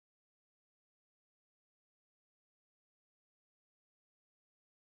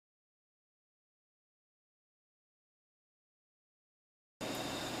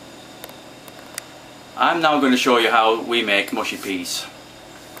I'm now going to show you how we make mushy peas.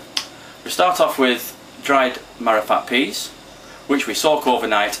 We start off with dried marrow fat peas, which we soak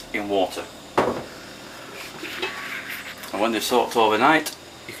overnight in water. And when they're soaked overnight,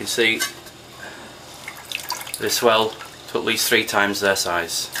 you can see they swell to at least 3 times their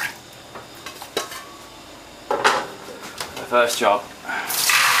size. The first job,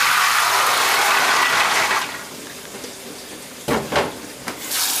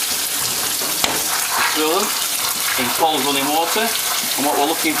 fill them in cold running water, and what we're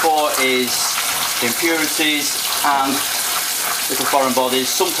looking for is impurities and little foreign bodies,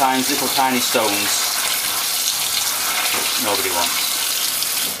 sometimes little tiny stones, which nobody wants.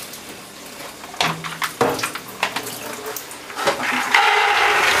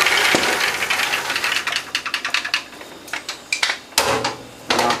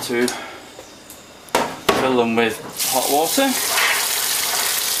 Now to fill them with hot water.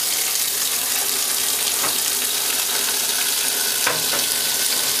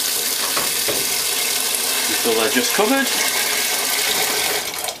 Until they're just covered,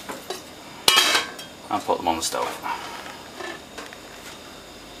 and put them on the stove.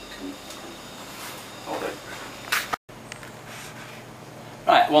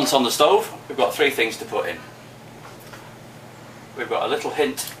 Right, once on the stove, we've got 3 things to put in. We've got a little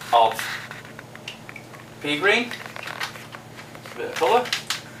hint of pea green, a bit of colour,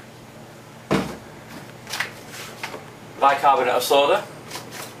 bicarbonate of soda,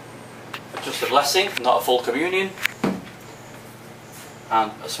 just a blessing, not a full communion,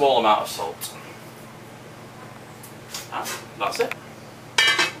 and a small amount of salt. And that's it.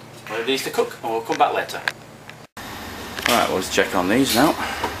 We'll leave these to cook and we'll come back later. Right, we'll just check on these now.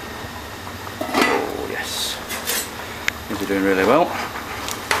 Oh yes, these are doing really well.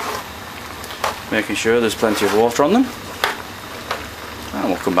 Making sure there's plenty of water on them, and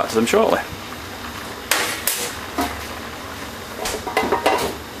we'll come back to them shortly.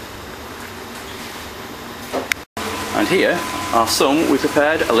 And here are some we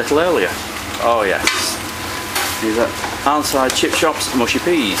prepared a little earlier. Oh yes, these are Arnside Chip Shop's mushy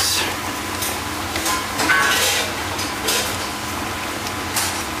peas.